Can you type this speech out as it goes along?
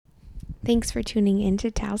Thanks for tuning in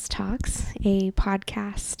to Taos Talks, a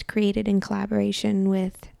podcast created in collaboration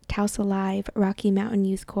with Taos Alive, Rocky Mountain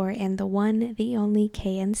Youth Corps, and the one, the only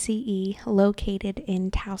KNCE, located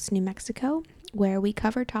in Taos, New Mexico, where we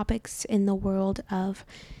cover topics in the world of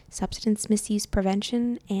substance misuse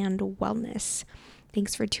prevention and wellness.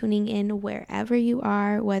 Thanks for tuning in wherever you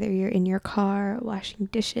are, whether you're in your car, washing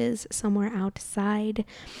dishes, somewhere outside.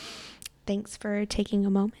 Thanks for taking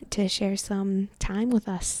a moment to share some time with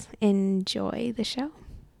us. Enjoy the show.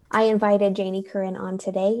 I invited Janie Curran on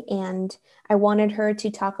today, and I wanted her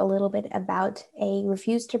to talk a little bit about a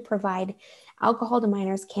Refuse to Provide Alcohol to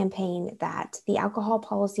Minors campaign that the Alcohol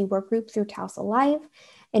Policy Work Group through Taos Alive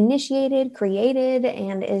initiated, created,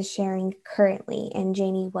 and is sharing currently. And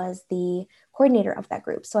Janie was the coordinator of that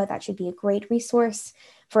group. So I thought she'd be a great resource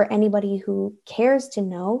for anybody who cares to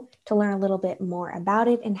know, to learn a little bit more about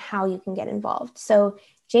it and how you can get involved. So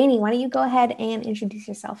Janie, why don't you go ahead and introduce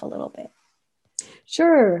yourself a little bit?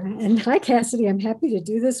 Sure. And hi, Cassidy. I'm happy to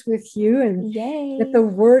do this with you and Yay. get the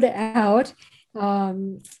word out.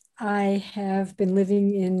 I have been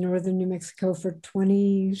living in northern New Mexico for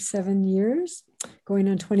 27 years, going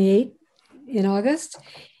on 28 in August.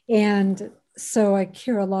 And so I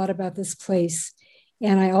care a lot about this place.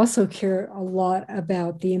 And I also care a lot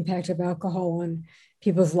about the impact of alcohol on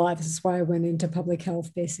people's lives. That's why I went into public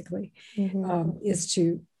health, basically, is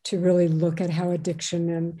to really look at how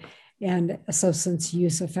addiction and substance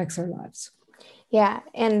use affects our lives. Yeah,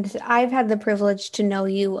 and I've had the privilege to know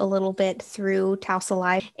you a little bit through Taos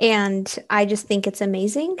Alive, and I just think it's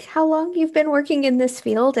amazing how long you've been working in this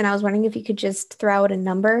field. And I was wondering if you could just throw out a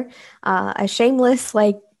number, a shameless,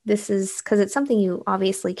 like this is because it's something you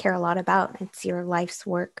obviously care a lot about. It's your life's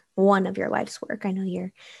work, one of your life's work. I know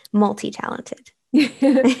you're multi-talented.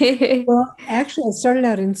 Well, actually, I started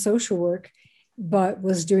out in social work, but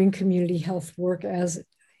was doing community health work as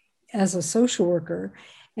a social worker.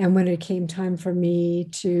 And when it came time for me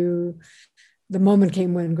the moment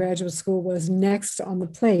came when graduate school was next on the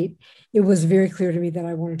plate, it was very clear to me that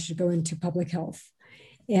I wanted to go into public health.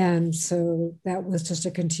 And so that was just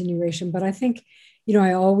a continuation. But I think,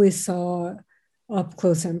 I always saw up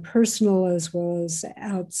close and personal, as well as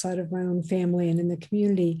outside of my own family and in the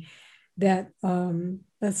community, that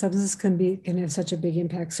substance can have such a big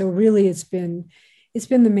impact. So really, it's been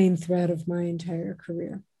the main thread of my entire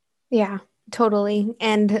career. Yeah, totally.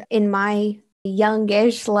 And in my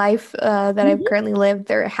youngish life that I've currently lived,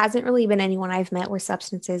 there hasn't really been anyone I've met where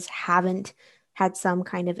substances haven't had some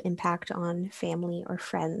kind of impact on family or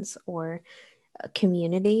friends or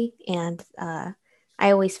community. And I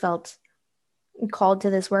always felt called to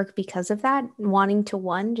this work because of that, wanting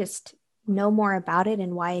to just know more about it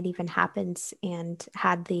and why it even happens, and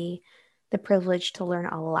had the privilege to learn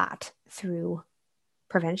a lot through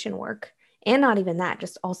prevention work. And not even that,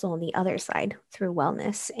 just also on the other side through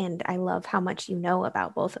wellness. And I love how much you know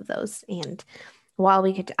about both of those. And while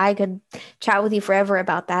I could chat with you forever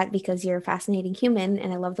about that because you're a fascinating human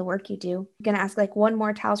and I love the work you do. I'm going to ask like one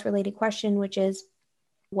more Taos related question, which is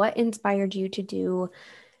what inspired you to do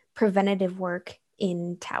preventative work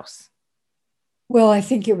in Taos? Well, I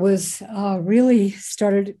think it was really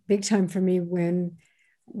started big time for me when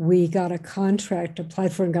we got a contract,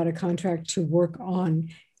 applied for and got a contract to work on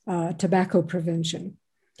tobacco prevention.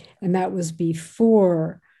 And that was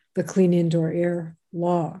before the Clean Indoor Air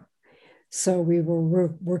law. So we were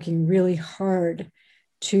working really hard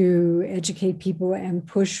to educate people and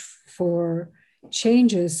push for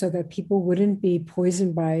changes so that people wouldn't be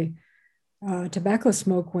poisoned by tobacco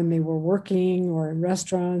smoke when they were working or in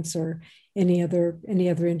restaurants or any other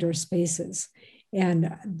indoor spaces.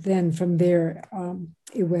 And then from there,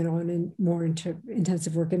 it went on and more into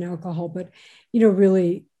intensive work in alcohol. But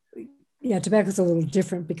really, yeah, tobacco is a little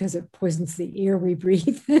different because it poisons the air we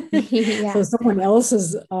breathe. Yeah, So someone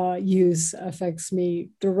else's use affects me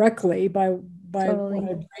directly by what totally.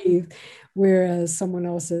 I breathe, whereas someone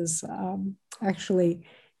else's actually,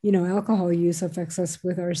 alcohol use affects us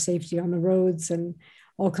with our safety on the roads and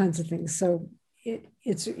all kinds of things. So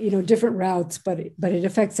it's different routes, but it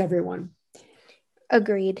affects everyone.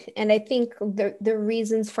 Agreed. And I think the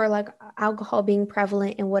reasons for like alcohol being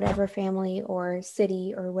prevalent in whatever family or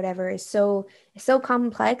city or whatever is so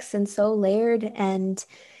complex and so layered. And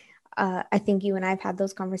I think you and I've had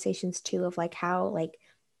those conversations too of like how like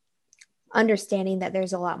understanding that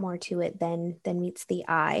there's a lot more to it than meets the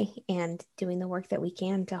eye, and doing the work that we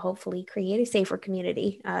can to hopefully create a safer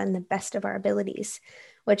community in the best of our abilities,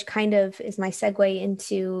 which kind of is my segue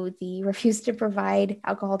into the Refuse to Provide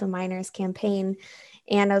Alcohol to Minors campaign.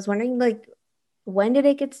 And I was wondering, like, when did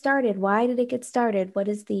it get started? Why did it get started? What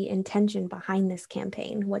is the intention behind this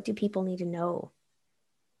campaign? What do people need to know?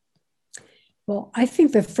 Well, I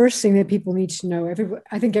think the first thing that people need to know,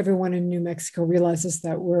 I think everyone in New Mexico realizes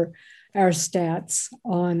that our stats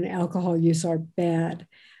on alcohol use are bad,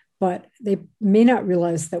 but they may not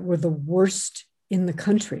realize that we're the worst in the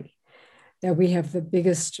country, that we have the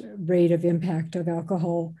biggest rate of impact of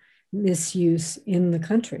alcohol misuse in the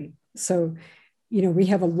country. So, we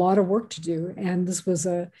have a lot of work to do. And this was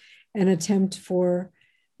an attempt for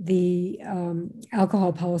the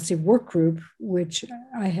alcohol policy work group, which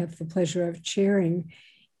I have the pleasure of chairing,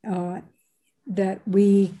 that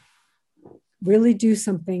we really do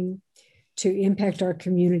something to impact our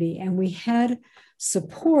community. And we had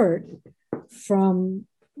support from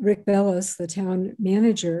Rick Bellis, the town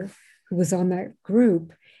manager, who was on that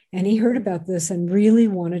group. And he heard about this and really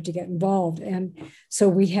wanted to get involved. And so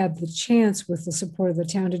we had the chance, with the support of the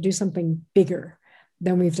town, to do something bigger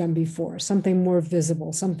than we've done before, something more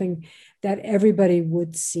visible, something that everybody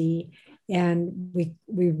would see. And we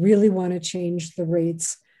really want to change the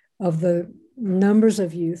rates of the numbers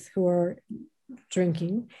of youth who are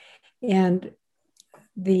drinking and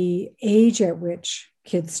the age at which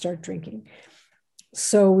kids start drinking.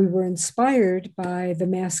 So we were inspired by the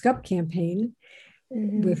Mask Up campaign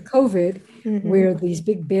with COVID, where these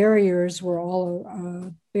big barriers were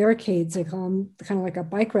all barricades, they call them, kind of like a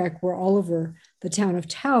bike rack, were all over the town of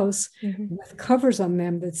Taos with covers on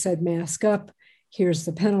them that said mask up, here's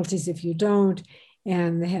the penalties if you don't.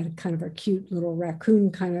 And they had kind of a cute little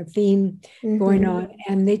raccoon kind of theme going on.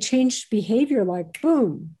 And they changed behavior like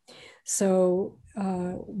boom. So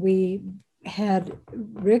we had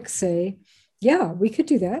Rick say, yeah, we could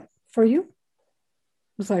do that for you. I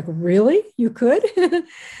was like, really? You could?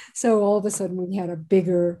 So all of a sudden we had a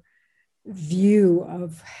bigger view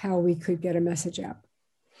of how we could get a message out.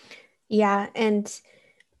 Yeah. And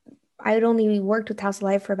I had only worked with House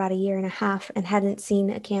Alive for about a year and a half and hadn't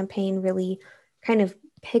seen a campaign really kind of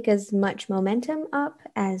pick as much momentum up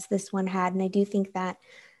as this one had. And I do think that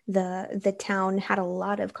the town had a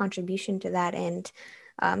lot of contribution to that, and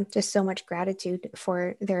just so much gratitude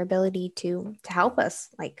for their ability to help us,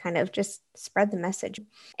 like, kind of just spread the message.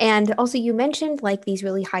 And also, you mentioned like these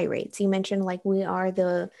really high rates. You mentioned like we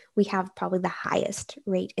have probably the highest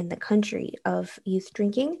rate in the country of youth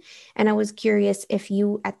drinking. And I was curious if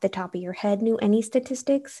you, at the top of your head, knew any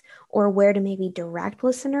statistics or where to maybe direct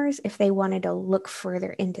listeners if they wanted to look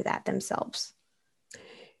further into that themselves.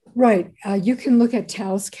 Right. You can look at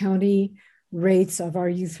Taos County rates of our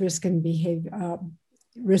youth risk and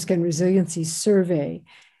risk and resiliency survey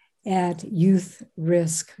at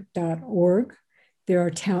youthrisk.org. There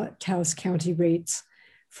are Taos County rates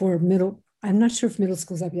for I'm not sure if middle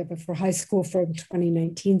school's up yet, but for high school from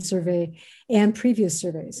 2019 survey and previous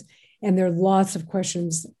surveys. And there are lots of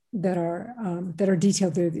questions that are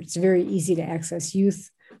detailed there. It's very easy to access,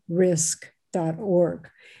 youthrisk.org.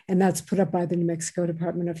 And that's put up by the New Mexico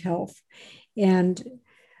Department of Health. And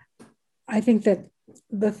I think that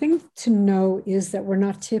the thing to know is that we're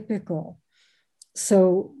not typical.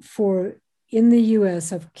 So in the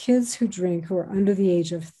US, of kids who drink who are under the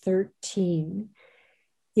age of 13,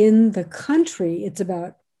 in the country, it's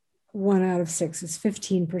about 1 out of 6, it's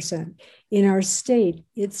 15%. In our state,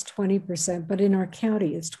 it's 20%, but in our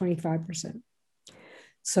county, it's 25%.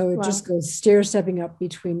 So it just goes stair-stepping up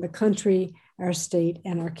between the country, our state,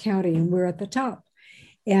 and our county, and we're at the top.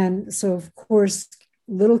 And so, of course,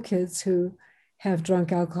 little kids who have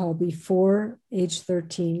drunk alcohol before age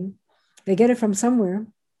 13, they get it from somewhere.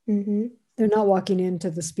 They're not walking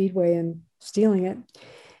into the Speedway and stealing it.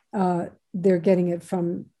 They're getting it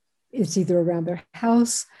from, it's either around their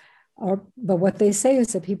house, but what they say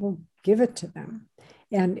is that people give it to them.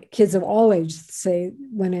 And kids of all ages say,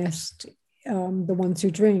 when asked, the ones who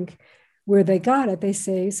drink, where they got it, they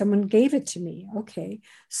say, someone gave it to me. Okay,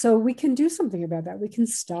 so we can do something about that. We can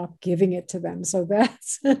stop giving it to them. So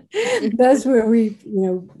that's where we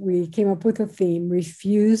came up with a theme: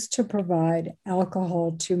 refuse to provide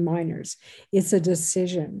alcohol to minors. It's a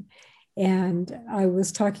decision. And I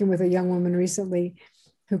was talking with a young woman recently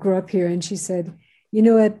who grew up here, and she said,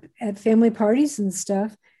 at family parties and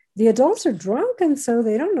stuff, the adults are drunk, and so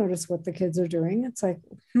they don't notice what the kids are doing. It's like,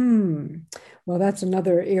 well, that's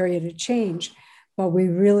another area to change. But we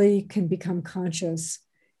really can become conscious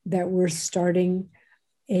that we're starting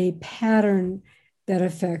a pattern that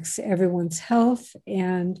affects everyone's health.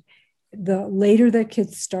 And the later that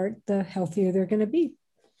kids start, the healthier they're going to be.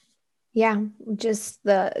 Yeah, just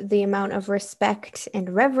the amount of respect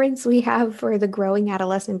and reverence we have for the growing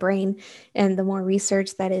adolescent brain, and the more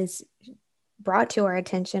research that is brought to our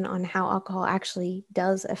attention on how alcohol actually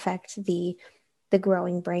does affect the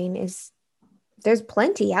growing brain is there's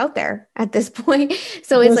plenty out there at this point.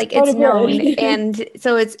 So it's There's like quite it's a known. bit. And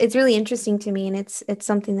so it's really interesting to me. And it's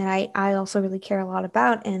something that I also really care a lot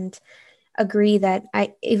about, and agree that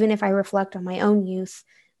I, even if I reflect on my own youth,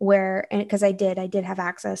 where, and because I did have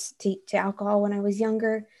access to alcohol when I was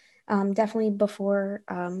younger, definitely before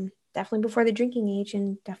the drinking age,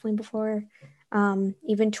 and definitely before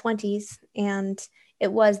even 20s. And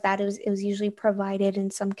it was usually provided in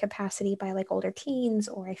some capacity by like older teens,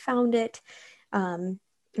 or I found it. um,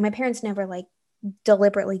 my parents never like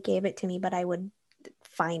deliberately gave it to me, but I would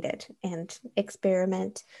find it and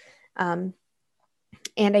experiment. um,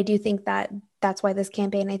 and I do think that that's why this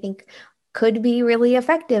campaign, I think, could be really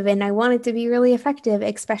effective. And I want it to be really effective,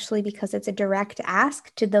 especially because it's a direct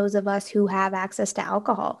ask to those of us who have access to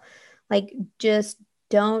alcohol. Like, just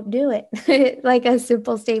don't do it. Like a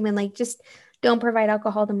simple statement, like, just don't provide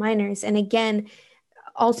alcohol to minors. And again,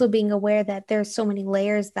 also being aware that there's so many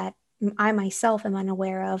layers that I myself am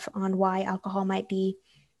unaware of on why alcohol might be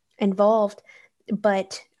involved,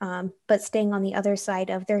 but staying on the other side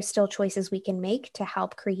of, there's still choices we can make to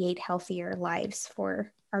help create healthier lives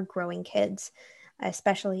for our growing kids,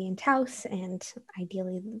 especially in Taos and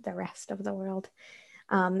ideally the rest of the world.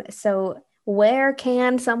 So where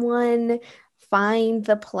can someone find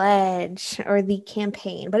the pledge or the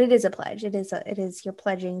campaign? But it is a pledge. It is you're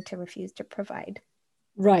pledging to refuse to provide.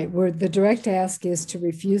 Right, where the direct ask is to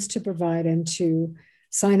refuse to provide and to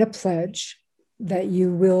sign a pledge that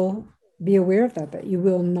you will be aware of that you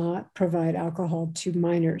will not provide alcohol to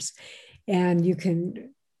minors. And you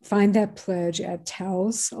can find that pledge at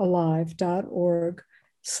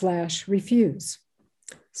taosalive.org/refuse.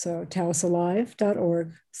 So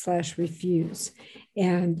taosalive.org/refuse.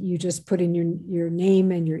 And you just put in your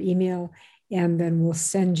name and your email, and then we'll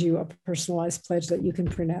send you a personalized pledge that you can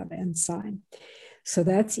print out and sign. So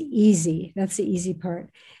that's easy. That's the easy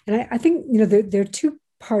part. And I think, there are two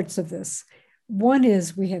parts of this. One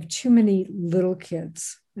is we have too many little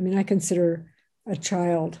kids. I mean, I consider a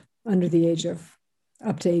child under the age of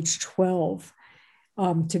up to age 12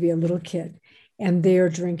 to be a little kid, and they're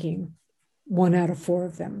drinking 1 out of 4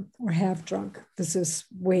 of them, or have drunk. This is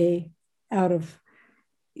way out of,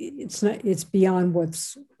 it's beyond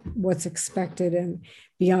what's expected and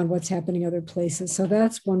beyond what's happening other places. So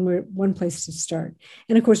that's one place to start.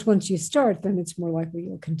 And of course, once you start, then it's more likely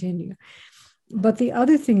you'll continue. But the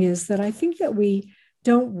other thing is that I think that we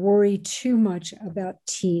don't worry too much about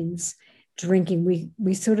teens drinking.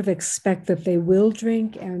 We sort of expect that they will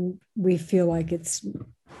drink, and we feel like it's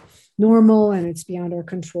normal and it's beyond our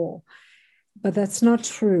control. But that's not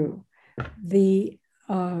true. The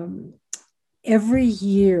Every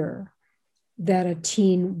year that a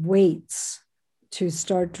teen waits to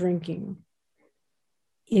start drinking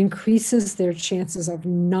increases their chances of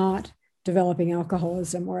not developing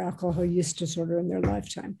alcoholism or alcohol use disorder in their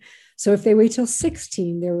lifetime. So if they wait till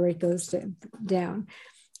 16, their rate goes down.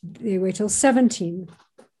 They wait till 17,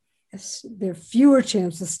 there are fewer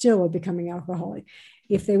chances still of becoming alcoholic.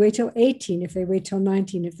 If they wait till 18, if they wait till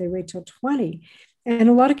 19, if they wait till 20, and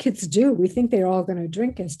a lot of kids do, we think they're all going to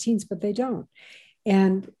drink as teens, but they don't.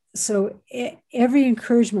 And so every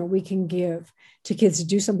encouragement we can give to kids to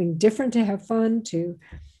do something different, to have fun, to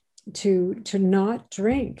not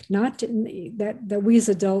drink, that we as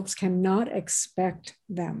adults cannot expect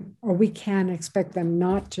them, or we can expect them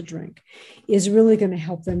not to drink, is really going to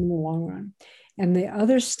help them in the long run. And the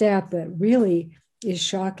other stat that really is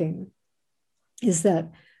shocking is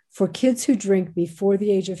that for kids who drink before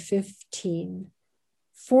the age of 15,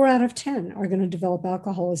 4 out of 10 are going to develop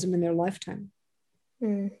alcoholism in their lifetime.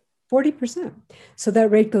 40%. So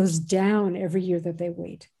that rate goes down every year that they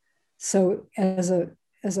wait. So as a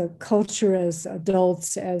culture, as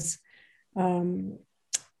adults, as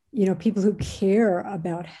people who care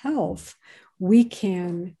about health, we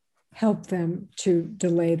can help them to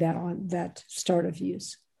delay that start of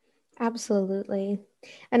use. Absolutely.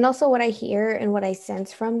 And also, what I hear and what I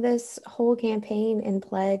sense from this whole campaign and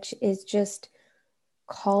pledge is just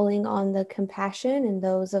calling on the compassion in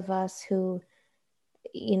those of us who,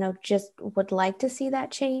 just would like to see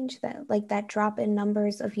that change, that like that drop in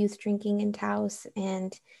numbers of youth drinking in Taos.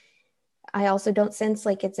 And I also don't sense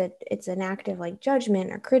like it's an act of like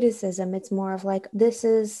judgment or criticism. It's more of like, this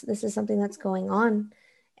is something that's going on,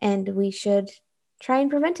 and we should try and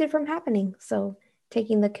prevent it from happening. So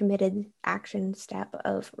taking the committed action step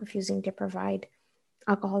of refusing to provide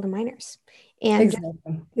alcohol to minors. And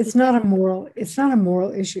Exactly. It's not a moral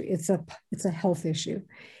issue. It's a health issue.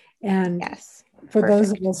 And yes, for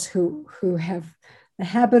those of perfect. us who have the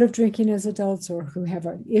habit of drinking as adults, or who have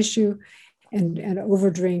an issue and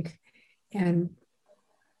overdrink and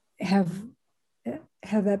have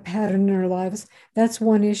have that pattern in our lives, that's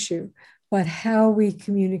one issue. But how we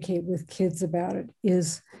communicate with kids about it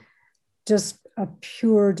is just a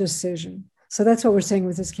pure decision. So that's what we're saying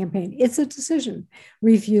with this campaign. It's a decision.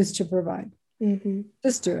 Refuse to provide. Mm-hmm.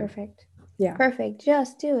 Just do it. Perfect. Yeah. Perfect.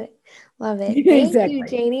 Just do it. Love it. Thank you, Exactly.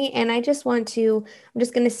 Janie. And I'm just going to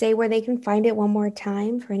say where they can find it one more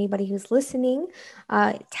time for anybody who's listening.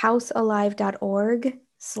 It's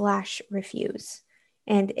housealive.org/refuse.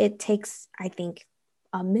 And it takes, I think,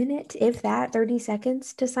 a minute, if that, 30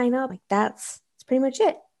 seconds to sign up. Like that's pretty much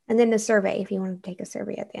it. And then the survey, if you want to take a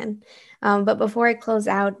survey at the end. But before I close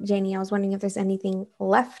out, Janie, I was wondering if there's anything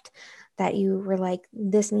left that you were like,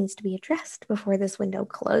 this needs to be addressed before this window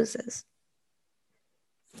closes.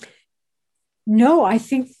 No, I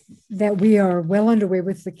think that we are well underway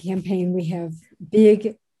with the campaign. We have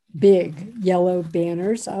big, big yellow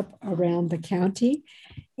banners up around the county.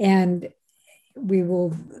 And we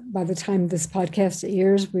will, by the time this podcast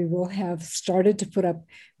airs, we will have started to put up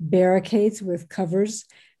barricades with covers.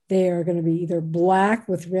 They are going to be either black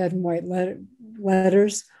with red and white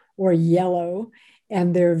letters or yellow,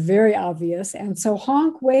 and they're very obvious. And so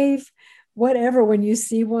honk, wave, whatever, when you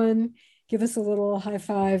see one, give us a little high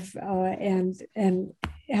five and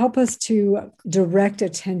help us to direct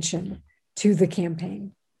attention to the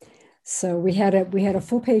campaign. So we had a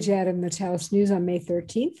full page ad in the Taos News on May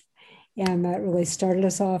 13th. And that really started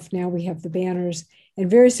us off. Now we have the banners,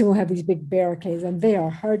 and very soon we'll have these big barricades, and they are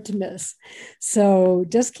hard to miss. So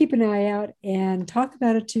just keep an eye out and talk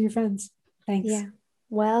about it to your friends. Thanks. Yeah.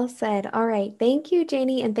 Well said. All right. Thank you,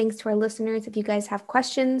 Janie. And thanks to our listeners. If you guys have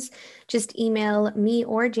questions, just email me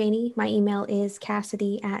or Janie. My email is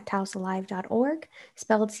cassidy@taosalive.org,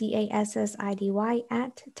 spelled CASSIDY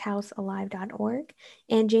at taosalive.org.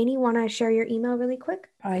 And Janie, want to share your email really quick?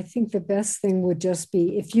 I think the best thing would just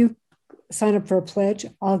be if you sign up for a pledge,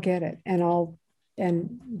 I'll get it, and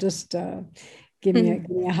just give me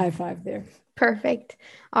a high five there. Perfect.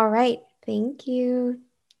 All right. Thank you.